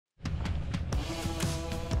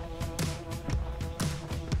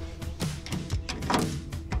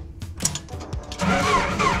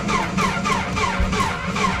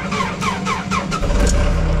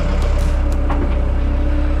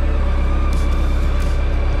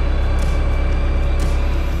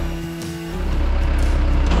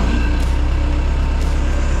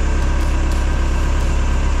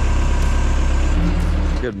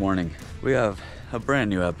We have a brand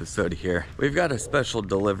new episode here. We've got a special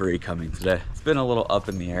delivery coming today. It's been a little up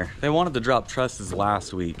in the air. They wanted to drop trusses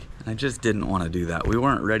last week, and I just didn't want to do that. We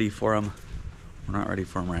weren't ready for them. We're not ready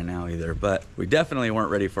for them right now either, but we definitely weren't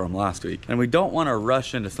ready for them last week. And we don't want to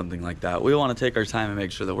rush into something like that. We want to take our time and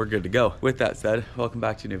make sure that we're good to go. With that said, welcome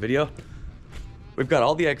back to a new video. We've got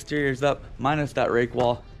all the exteriors up, minus that rake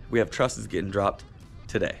wall. We have trusses getting dropped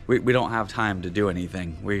today. We don't have time to do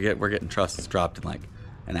anything. We're getting trusses dropped in like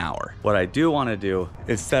an hour. What I do want to do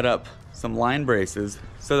is set up some line braces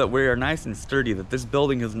so that we are nice and sturdy, that this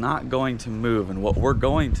building is not going to move. And what we're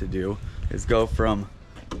going to do is go from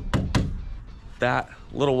that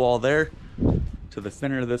little wall there to the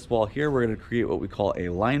center of this wall here. We're going to create what we call a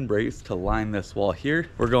line brace to line this wall here.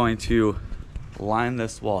 We're going to line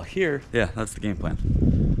this wall here. Yeah, that's the game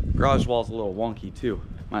plan. Garage wall's a little wonky too.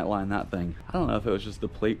 Might line that thing. I don't know if it was just the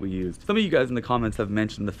plate we used. Some of you guys in the comments have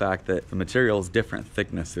mentioned the fact that the material is different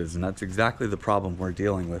thicknesses, and that's exactly the problem we're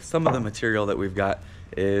dealing with. Some of the material that we've got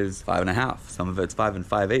is 5.5. Some of it's 5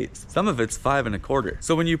 5/8. Some of it's 5 1/4.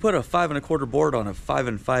 So when you put a 5 1/4 board on a 5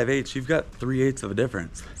 5/8, you've got 3/8 of a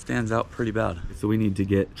difference. It stands out pretty bad. So we need to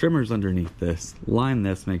get trimmers underneath this, line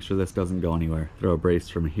this, make sure this doesn't go anywhere. Throw a brace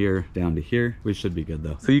from here down to here. We should be good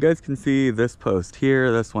though. So you guys can see this post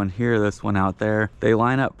here, this one out there. They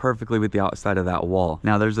line up perfectly with the outside of that wall.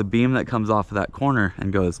 Now there's a beam that comes off of that corner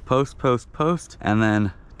and goes post, post, post, and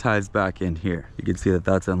then ties back in here. You can see that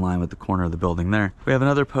that's in line with the corner of the building there. We have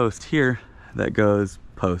another post here that goes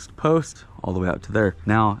post, post, all the way out to there.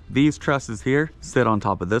 Now these trusses here sit on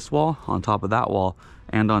top of this wall, on top of that wall,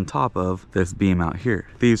 and on top of this beam out here.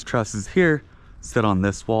 These trusses here sit on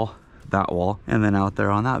this wall, that wall, and then out there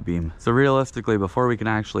on that beam. So realistically, before we can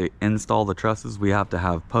actually install the trusses, we have to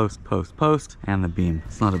have post, post, post, and the beam.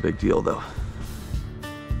 It's not a big deal though.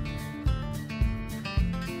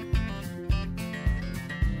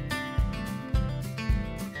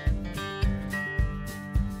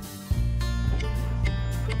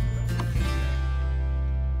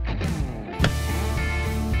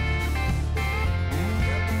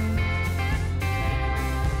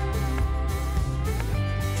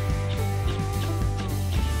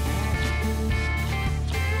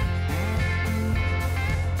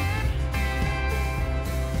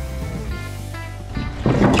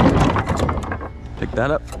 Pick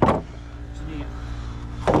that up.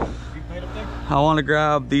 I want to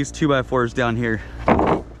grab these 2x4s down here.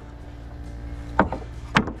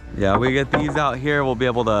 Yeah, we get these out here, we'll be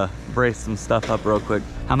able to brace some stuff up real quick.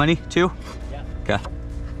 How many? 2? Yeah. Okay.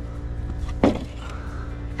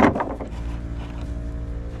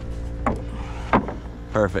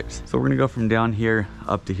 Perfect. So we're gonna go from down here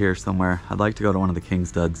up to here somewhere. I'd like to go to one of the king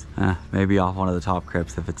studs. Maybe off one of the top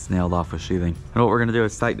crypts if it's nailed off with sheathing. And what we're gonna do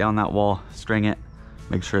is sight down that wall, string it,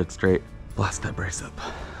 make sure it's straight, blast that brace up.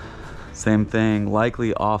 Same thing,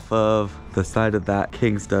 likely off of the side of that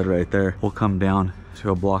king stud right there. We'll come down to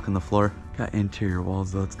a block in the floor. Got interior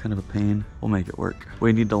walls though, it's kind of a pain. We'll make it work.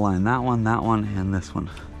 We need to line that one, and this one.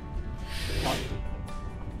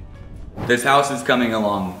 This house is coming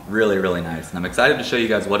along really, really nice, and I'm excited to show you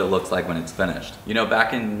guys what it looks like when it's finished. You know,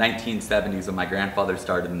 back in 1970s when my grandfather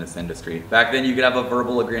started in this industry, back then you could have a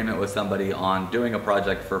verbal agreement with somebody on doing a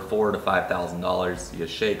project for $4,000 to $5,000. You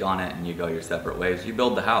shake on it and you go your separate ways. You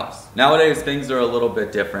build the house. Nowadays, things are a little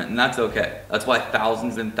bit different, and that's okay. That's why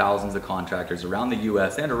thousands and thousands of contractors around the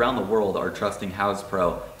US and around the world are trusting House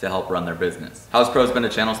Pro to help run their business. House Pro has been a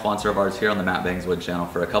channel sponsor of ours here on the Matt Bangswood channel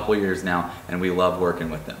for a couple years now, and we love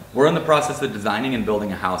working with them. We're in the process of designing and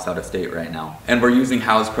building a house out of state right now, and we're using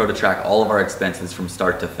House Pro to track all of our expenses from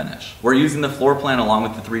start to finish. We're using the floor plan along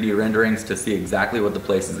with the 3D renderings to see exactly what the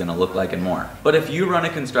place is going to look like and more. But if you run a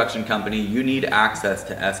construction company, you need access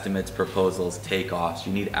to estimates, proposals, takeoffs.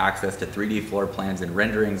 You need access to 3D floor plans and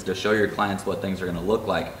renderings to show your clients what things are going to look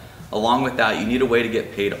like. Along with that, you need a way to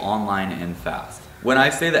get paid online and fast. When I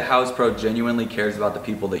say that House Pro genuinely cares about the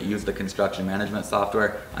people that use the construction management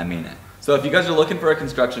software, I mean it. So if you guys are looking for a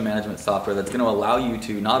construction management software that's going to allow you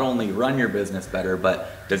to not only run your business better,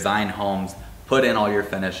 but design homes, put in all your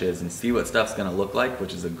finishes, and see what stuff's going to look like,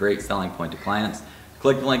 which is a great selling point to clients,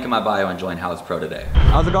 click the link in my bio and join House Pro today.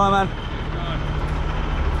 How's it going, man?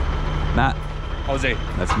 Matt. Jose.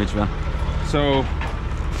 Nice to meet you, man. So,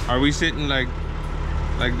 are we sitting like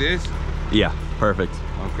this? Yeah, perfect.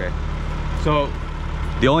 Okay. So,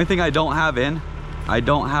 the only thing I don't have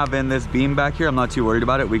in this beam back here. I'm not too worried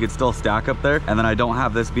about it. We could still stack up there. And then I don't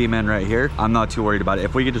have this beam in right here. I'm not too worried about it.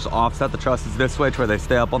 If we could just offset the trusses this way to where they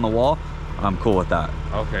stay up on the wall, I'm cool with that.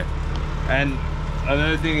 Okay. And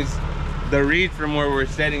another thing is the read from where we're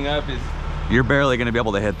setting up is You're barely gonna be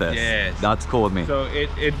able to hit this. Yes. That's cool with me. So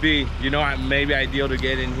it'd be, you know, maybe ideal to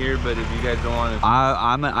get in here, but if you guys don't want to.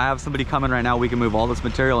 I have somebody coming right now. We can move all this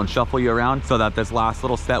material and shuffle you around so that this last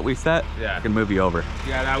little set we set can move you over.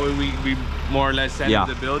 Yeah, that way we more or less set up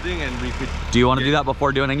the building and we could. Do you want to do that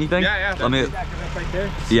before doing anything? Yeah. Let me. Right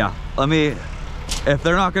there. Yeah. Let me. If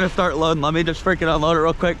they're not gonna start loading, let me just freaking unload it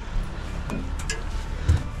real quick.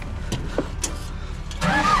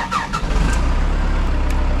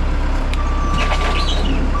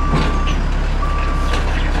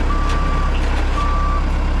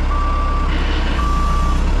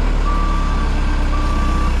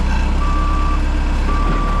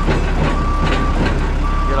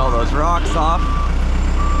 Rocks off.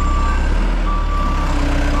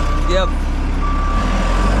 Yep.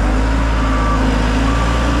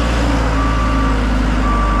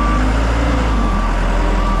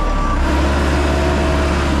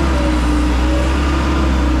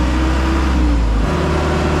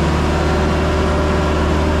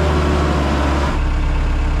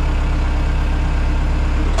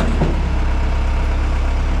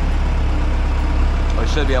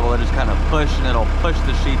 Should be able to just kind of push and it'll push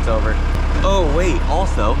the sheets over. Oh wait,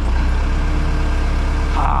 also,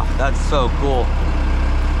 that's so cool.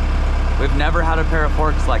 We've never had a pair of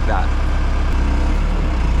forks like that.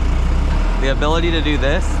 The ability to do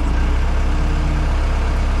this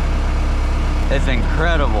is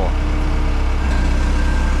incredible.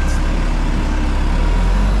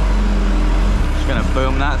 Just gonna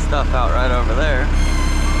boom that stuff out right over there.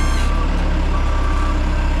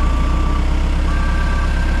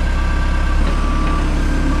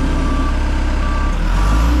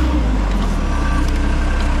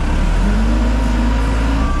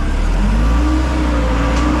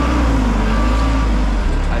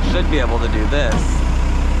 Be able to do this.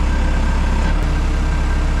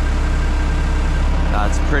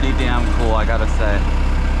 That's pretty damn cool, I gotta say.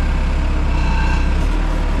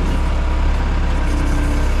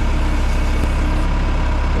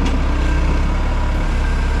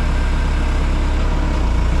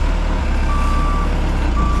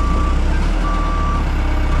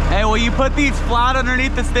 Hey, will you put these flat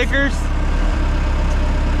underneath the stickers?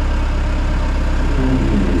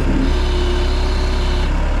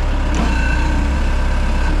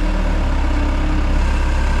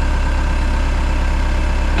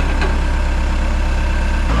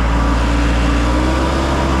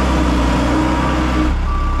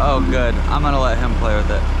 Oh good, I'm gonna let him play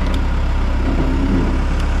with it.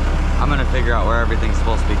 I'm gonna figure out where everything's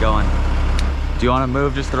supposed to be going. Do you wanna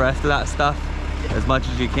move just the rest of that stuff as much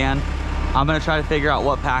as you can? I'm gonna try to figure out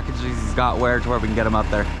what packages he's got where to where we can get him up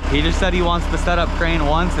there. He just said he wants to set up crane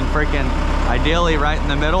once and freaking ideally right in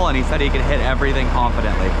the middle, and he said he could hit everything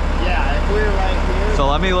confidently. Yeah, if we're right here. So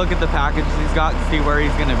let me look at the packages he's got and see where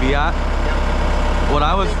he's gonna be at. Yep. What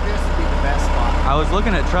I think this would be the best spot. I was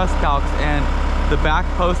looking at truss calcs, and the back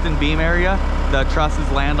post and beam area, the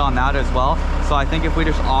trusses land on that as well. So I think if we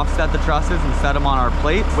just offset the trusses and set them on our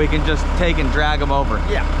plates, we can just take and drag them over.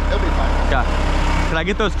 Yeah, it'll be fine. Okay. Can I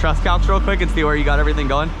get those truss calcs real quick and see where you got everything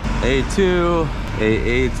going? A2,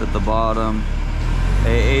 A8's at the bottom.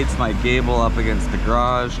 A8's my gable up against the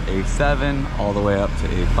garage. A7 all the way up to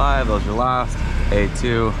A5, those are last.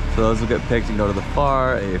 A2, so those will get picked and go to the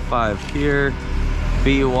far. A5 here.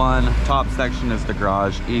 B1, top section is the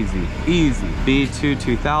garage, easy, easy. B2,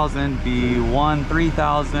 2000, B1,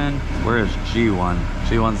 3000. Where is G1?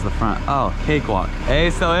 G1's the front, oh, cakewalk. Hey,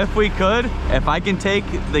 so if we could, if I can take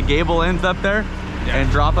the gable ends up there and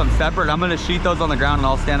drop them separate, I'm gonna sheet those on the ground and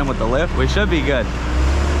I'll stand them with the lift. We should be good.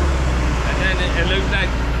 And then it looks like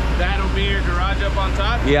that'll be your garage up on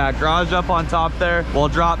top? Yeah, garage up on top there. We'll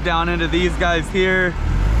drop down into these guys here.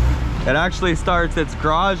 It actually starts its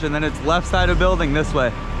garage and then it's left side of building this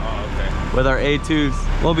way. Oh, okay. With our A2s.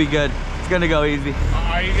 We'll be good. It's gonna go easy.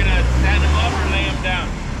 Are you gonna stand them up or lay them down?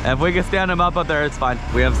 If we can stand them up there, it's fine.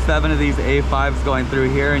 We have 7 of these A5s going through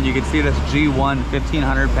here, and you can see this G1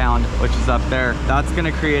 1500 pound, which is up there. That's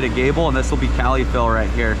gonna create a gable, and this will be cali fill right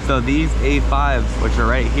here. So these A5s, which are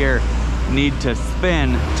right here, need to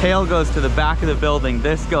spin. Tail goes to the back of the building.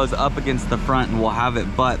 This goes up against the front, and we'll have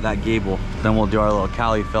it butt that gable. Then we'll do our little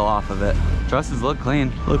cali fill off of it. Trusses look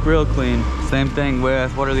clean, look real clean. Same thing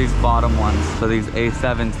with, what are these bottom ones? So these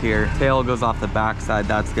A7s here, tail goes off the back side.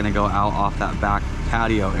 That's gonna go out off that back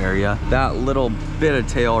patio area. That little bit of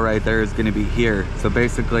tail right there is gonna be here. So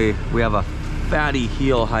basically we have a fatty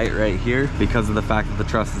heel height right here because of the fact that the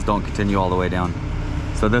trusses don't continue all the way down.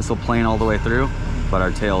 So this will plane all the way through, but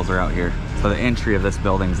our tails are out here. So the entry of this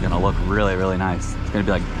building is gonna look really, really nice. It's gonna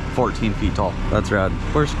be like 14 feet tall. That's rad.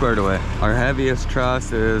 We're squared away. Our heaviest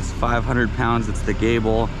truss is 500 pounds. It's the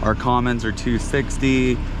gable. Our commons are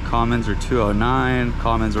 260. Commons are 209.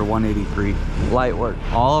 Commons are 183. Light work.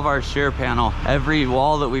 All of our shear panel, every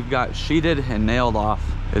wall that we've got sheeted and nailed off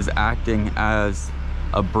is acting as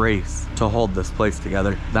a brace to hold this place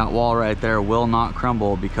together. That wall right there will not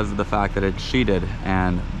crumble because of the fact that it's sheeted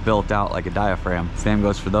and built out like a diaphragm. Same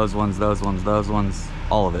goes for those ones,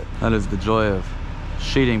 all of it. That is the joy of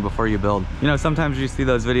sheeting before you build. You know, sometimes you see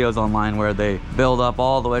those videos online where they build up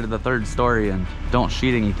all the way to the 3rd story and don't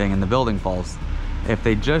sheet anything and the building falls. If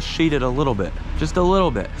they just sheeted a little bit, just a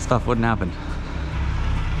little bit, stuff wouldn't happen.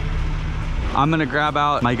 I'm gonna grab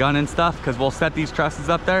out my gun and stuff because we'll set these trusses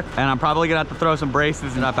up there, and I'm probably gonna have to throw some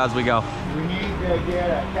braces and up as we go. We need to get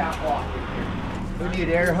a catwalk in here. We need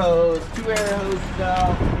air hose, 2 air hoses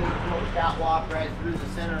down. We need to put a catwalk right through the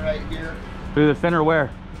center right here. Through the center where?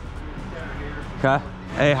 Through the center here. Okay.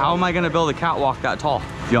 Hey, how am I gonna build a catwalk that tall?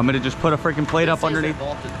 You want me to just put a freaking plate up underneath?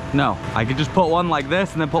 No, I could just put one like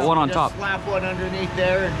this and then put one on top. Slap one underneath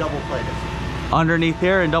there and double plate it. Underneath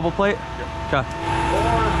here and double plate? Yep. Okay.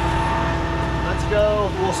 Or, let's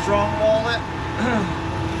go, we'll strong wall it.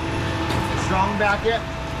 Strong back it.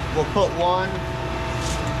 We'll put one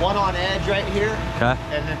on edge right here. Okay.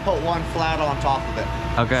 And then put one flat on top of it.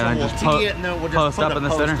 Okay, so and we'll just tee it and then we'll just post put up a in the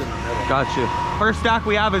post center. In the middle. Got you. First stack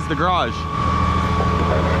we have is the garage.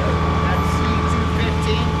 That's C215.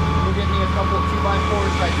 We'll get me a couple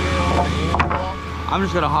 2x4s right here on the wall. I'm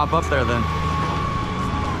just gonna hop up there then.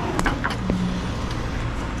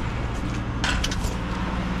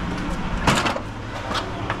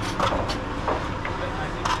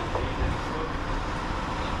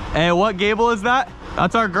 Hey, what gable is that?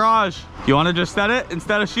 That's our garage. You want to just set it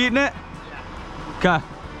instead of sheeting it? Yeah. Okay.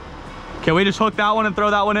 Can we just hook that one and throw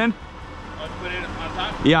that one in? Put it on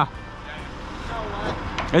top? Yeah.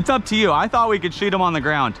 It's up to you. I thought we could sheet them on the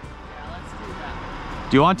ground. Yeah, let's do that.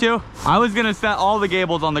 Do you want to? I was gonna set all the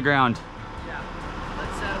gables on the ground. Yeah.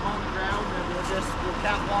 Let's set them on the ground and we'll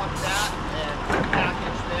catwalk that and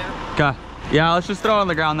package there. Okay. Yeah, let's just throw it on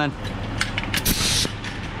the ground then.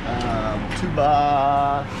 2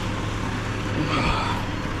 by...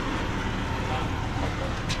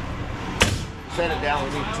 Set it down, we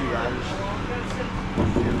need 2 riders.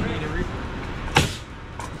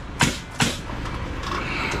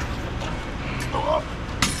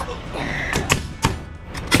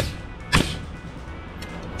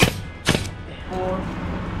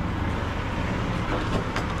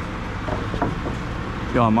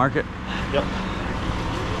 You wanna mark it? Yep.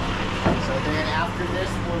 So then after this,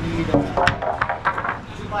 we'll need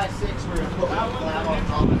 2x6. We're gonna put one flat on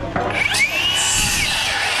top of it.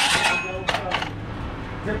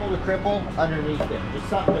 Cripple to cripple underneath it. Just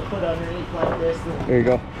something to put underneath like this. There you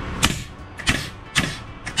go.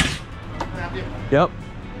 Yep.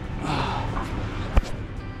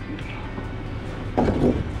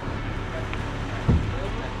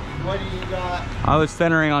 What do you got? I was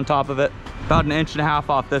centering on top of it. About 1.5 inches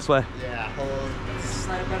off this way. Yeah, hold.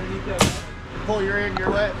 Slide up underneath it. Pull your end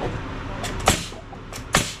your way. What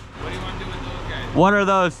do you want to do with those guys? What are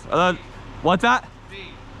those? What's that?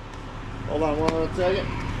 Hold on one second.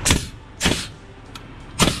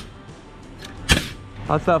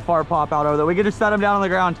 That's that far pop out over there. We can just set them down on the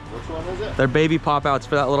ground. Which one is it? They're baby pop outs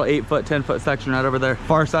for that little 8-foot, 10-foot section right over there.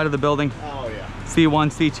 Far side of the building. Oh yeah.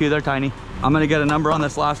 C1, C2, they're tiny. I'm gonna get a number on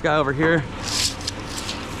this last guy over here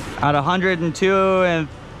at 102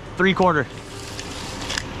 3/4.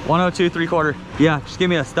 102 3/4. Yeah, just give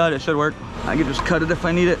me a stud, it should work. I can just cut it if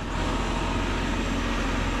I need it.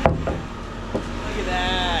 Look at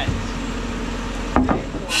that.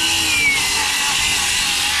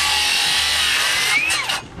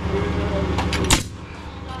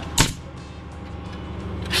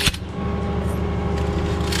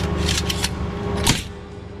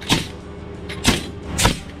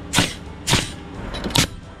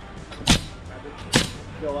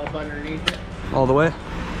 Go up underneath it. All the way,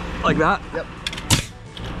 like that. Yep.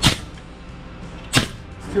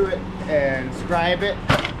 To it and scribe it.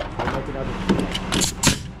 We'll make another.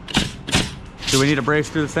 Do we need a brace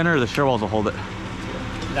through the center or the shear walls will hold it?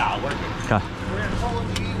 No, we're good. Okay. We're gonna pull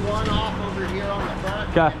the one off over here on the front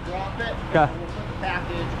Okay. and drop it. Okay. And we'll put the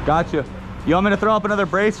package. Gotcha. You want me to throw up another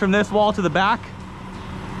brace from this wall to the back?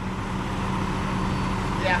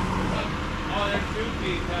 Yeah. Oh, there's 2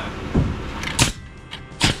 feet, huh?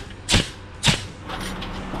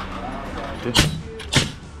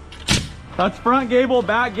 That's front gable,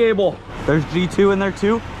 back gable. There's G2 in there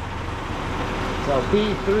too. So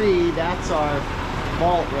B3, that's our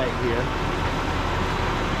vault right here.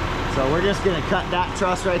 So we're just gonna cut that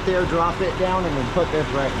truss right there, drop it down, and then put this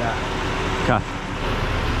right back. Okay.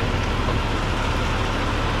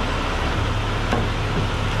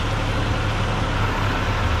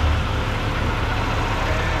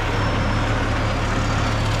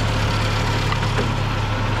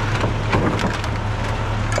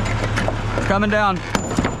 Coming down.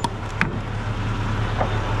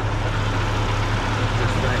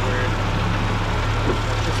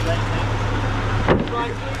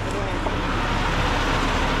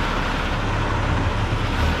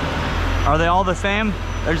 Are they all the same?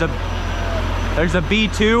 There's a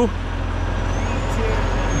B2.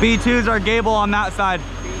 B2's our gable on that side.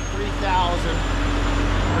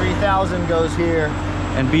 B3000. 3000 goes here.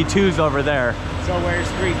 And B2's over there. So where's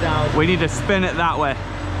 3000? We need to spin it that way.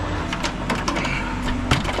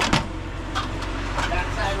 That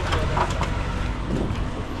side will go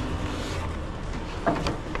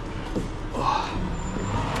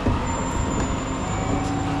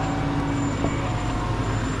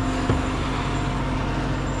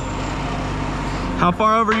How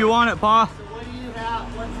far over you want it, Pa? So what do you have?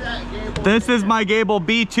 What's that gable? This is my gable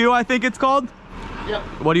B2, I think it's called. Yep.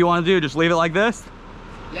 What do you want to do? Just leave it like this?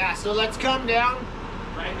 Yeah, so let's come down.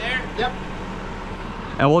 Right there? Yep.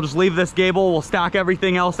 And we'll just leave this gable. We'll stack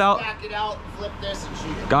everything else out. Stack it out, flip this, and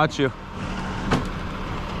shoot it. Got you.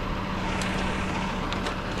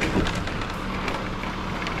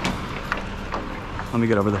 Let me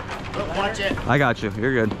get over there. Oh, watch it. I got you.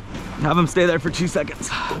 You're good. Have them stay there for 2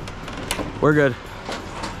 seconds. We're good.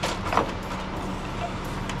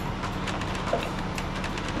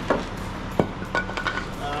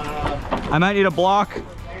 I might need a block.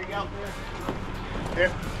 There you go.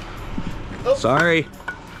 Here. Oh. Sorry.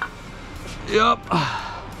 Yep.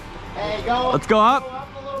 Hey, go. Let's go up. Go up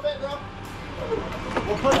a little bit, bro.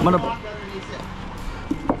 We'll put a gonna- block underneath it.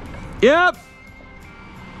 Yep.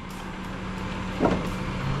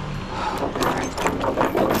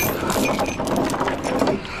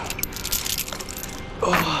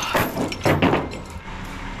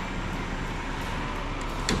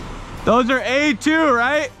 Those are A2,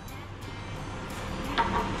 right?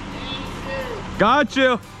 Got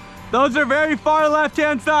you. Those are very far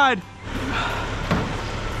left-hand side.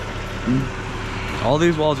 All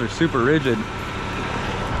these walls are super rigid.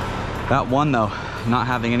 That one though, not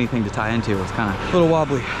having anything to tie into, is kind of a little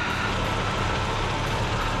wobbly.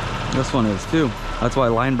 This one is too. That's why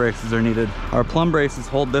line braces are needed. Our plumb braces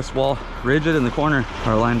hold this wall rigid in the corner.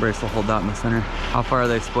 Our line brace will hold that in the center. How far are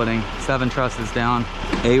they splitting? 7 trusses down,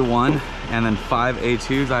 A1, and then 5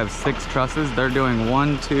 A2s. I have 6 trusses. They're doing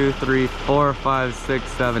 1, 2, 3, 4, 5, 6,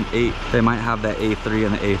 7, 8. They might have that A3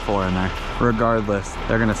 and the A4 in there. Regardless,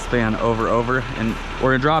 they're gonna span over, and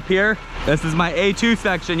we're gonna drop here. This is my A2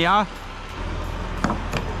 section, yeah?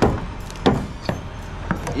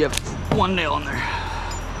 Yep, one nail in there.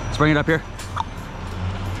 Let's bring it up here.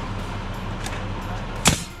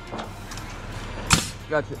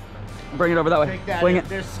 Gotcha. Bring it over that way. Take that Swing in. it.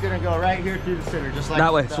 This is gonna go right here through the center, just like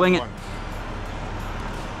That way. the Swing other it. one.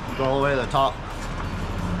 Go all the way to the top.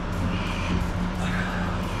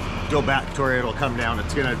 Go back to where it'll come down.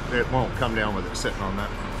 It won't come down with it sitting on that.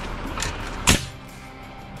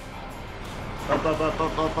 Up, up, up,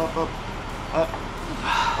 up, up, up, up. Up.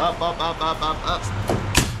 Up, up, up, up, up, up.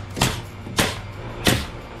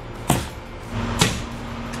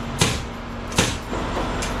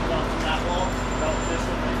 That wall. That's this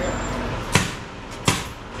one right here.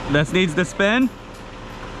 This needs to spin. Needs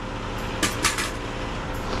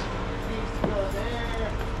to go there.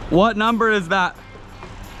 What number is that?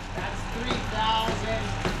 That's 3,000.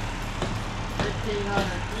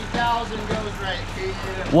 1,500. 3,000 goes right here.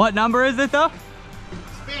 What number is it though?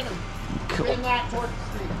 Spin them. Spin that towards the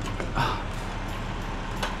street.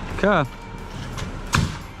 Okay.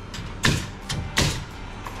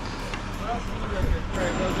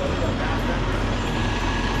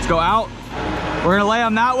 Let's go out. We're gonna lay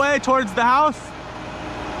them that way towards the house. Go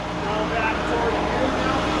back towards you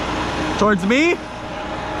now. Towards me.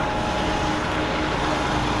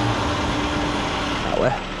 That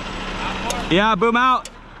way. Yeah, boom out.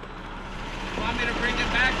 Want me to bring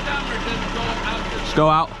it back some or just go out this Just go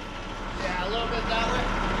out. Yeah, a little bit that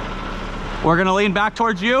way. We're gonna lean back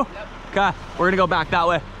towards you. Yep. Okay, we're gonna go back that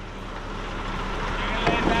way. You're gonna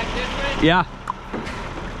land back this way? Yeah.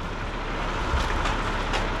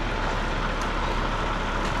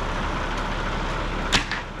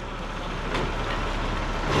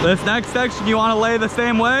 This next section you want to lay the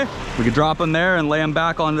same way? We could drop them there and lay them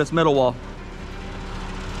back on this middle wall.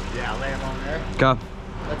 Yeah, lay them on there. Okay.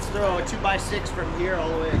 Let's throw a 2x6 from here all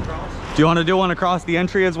the way across. Do you want to do one across the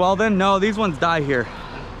entry as well then? No, these ones die here.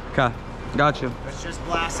 Okay. Got you. Let's just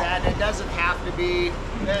blast that. It doesn't have to be,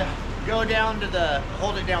 go down to the,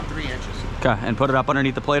 hold it down 3 inches. Okay, and put it up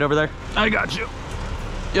underneath the plate over there. I got you.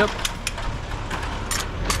 Yep.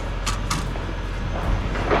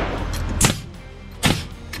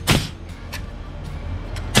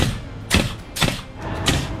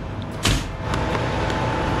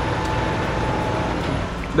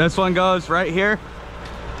 This one goes right here.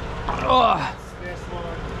 Oh. This one.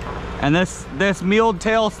 And this muled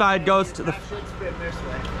tail side goes to the. That should spin this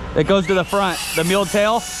way. It goes to the front. The muled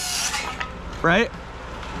tail, right?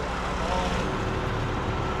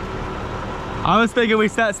 I was thinking we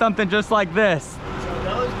set something just like this. So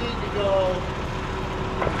those need to go.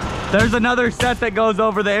 There's another set that goes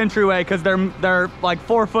over the entryway because they're like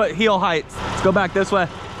 4-foot heel heights. Let's go back this way.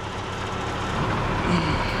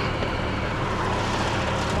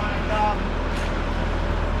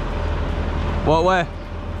 What way?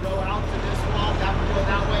 Go out to this wall, that would go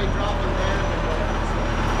that way, drop it there, and go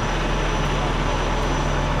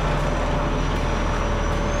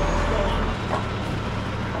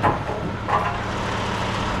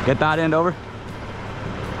this way. Get that end over.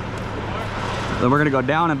 Then we're gonna go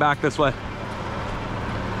down and back this way.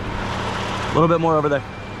 A little bit more over there.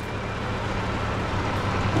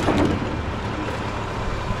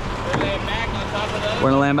 We're laying back on top of those.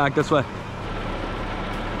 We're gonna land back this way.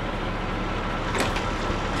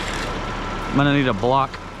 I'm gonna need a block.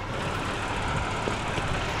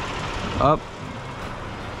 Up.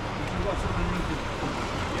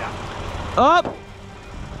 Up.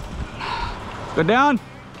 Go down.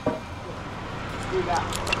 Do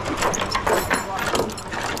that.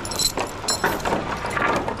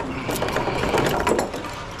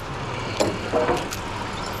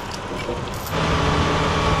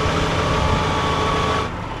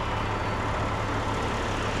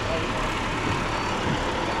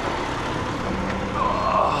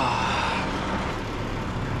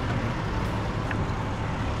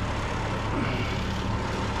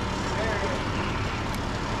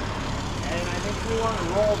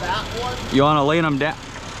 Roll that one. You want to lean them down?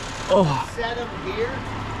 Oh, Set them here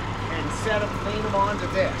and set them, lean them onto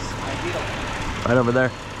this. Ideal. right over there.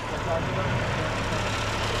 Come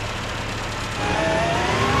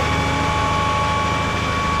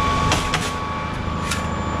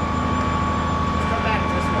back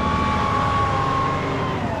this way.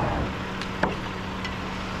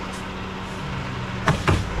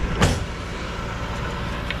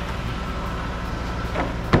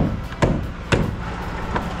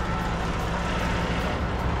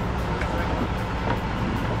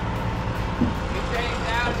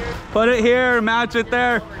 Put it here, match it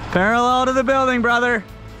there. Parallel to the building, brother.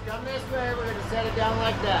 Come this way, we're gonna set it down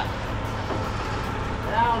like that.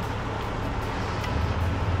 Down.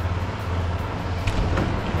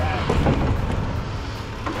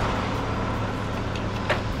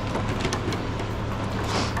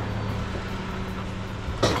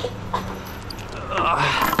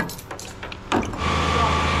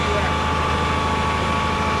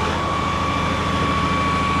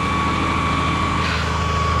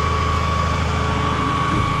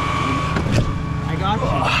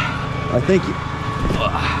 I think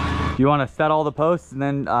you want to set all the posts and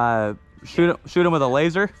then shoot them with a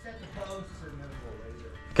laser. Set the posts and then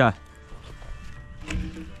we'll laser. Okay.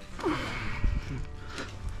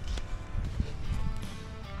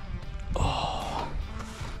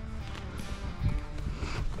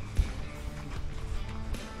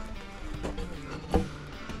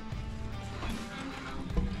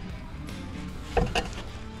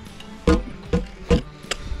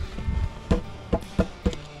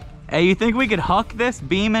 Hey, you think we could huck this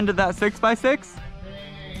beam into that 6x6?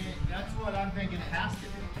 That's what I'm thinking it has to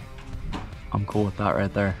do. I'm cool with that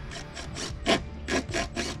right there.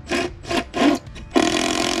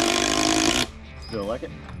 Feel like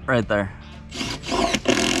it? Right there.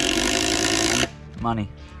 Money.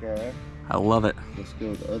 Okay. I love it. Let's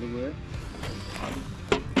go the other way.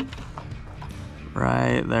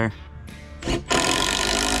 Right there.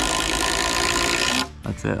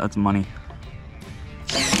 That's it. That's money.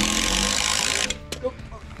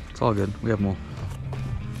 It's all good. We have more.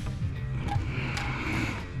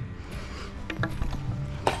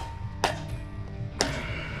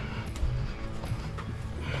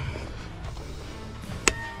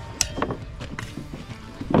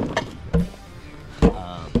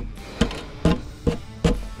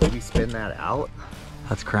 Maybe spin that out.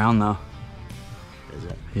 That's crown though. Is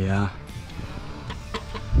it? Yeah.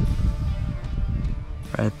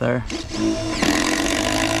 Right there.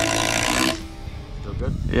 Still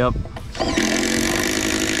good? Yep.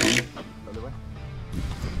 Other way?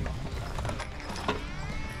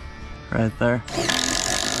 Right there.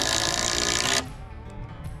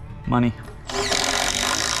 Money.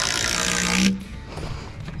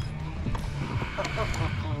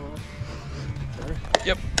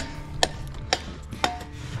 Yep.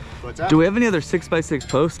 What's that? Do we have any other 6x6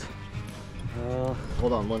 posts?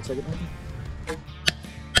 Hold on 1 second.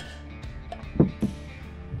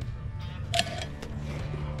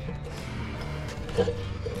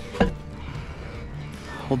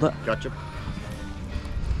 Hold that. Gotcha.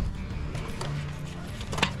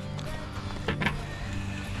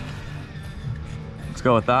 Let's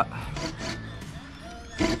go with that.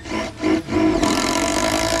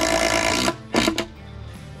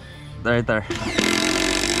 Right there.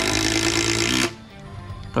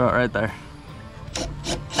 Throw it right there.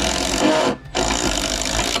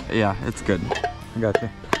 Yeah, it's good. I got you.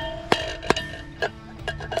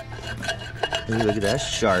 Ooh, look at that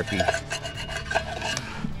Sharpie.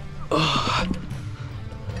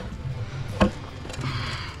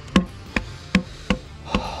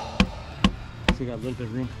 So you got a little bit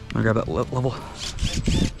of room. I'll grab that level.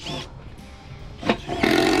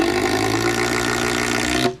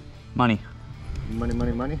 Money. Money,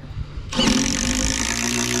 money, money.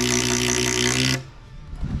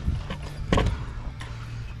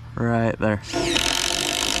 Right there.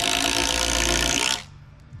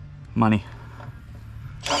 Money.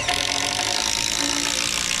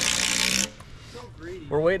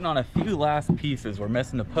 We're waiting on a few last pieces. We're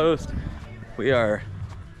missing a post. We are,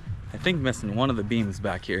 I think, missing one of the beams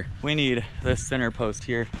back here. We need this center post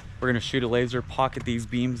here. We're gonna shoot a laser, pocket these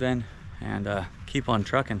beams in, and keep on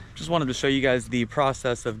trucking. Just wanted to show you guys the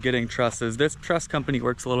process of getting trusses. This truss company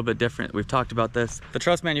works a little bit different. We've talked about this. The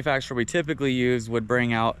truss manufacturer we typically use would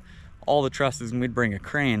bring out all the trusses and we'd bring a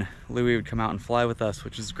crane. Louis would come out and fly with us,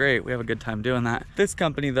 which is great. We have a good time doing that. This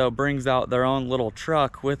company though brings out their own little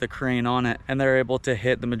truck with a crane on it, and they're able to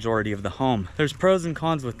hit the majority of the home. There's pros and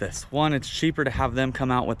cons with this. One, it's cheaper to have them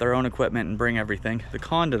come out with their own equipment and bring everything. The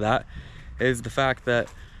con to that is the fact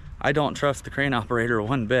that I don't trust the crane operator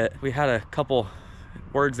one bit. We had a couple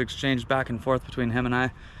words exchanged back and forth between him and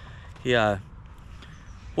I. He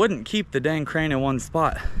wouldn't keep the dang crane in one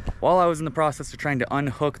spot. While I was in the process of trying to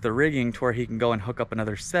unhook the rigging to where he can go and hook up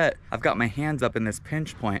another set, I've got my hands up in this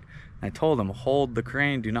pinch point. And I told him, hold the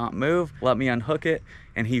crane, do not move, let me unhook it.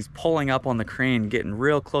 And he's pulling up on the crane, getting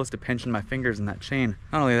real close to pinching my fingers in that chain.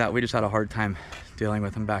 Not only that, we just had a hard time dealing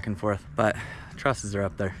with him back and forth, but trusses are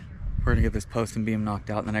up there. We're gonna get this post and beam knocked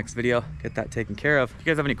out in the next video, get that taken care of. If you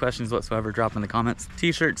guys have any questions whatsoever, drop in the comments.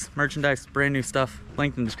 T-shirts, merchandise, brand new stuff,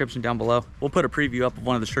 linked in the description down below. We'll put a preview up of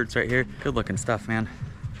one of the shirts right here. Good looking stuff, man.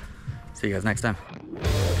 See you guys next time.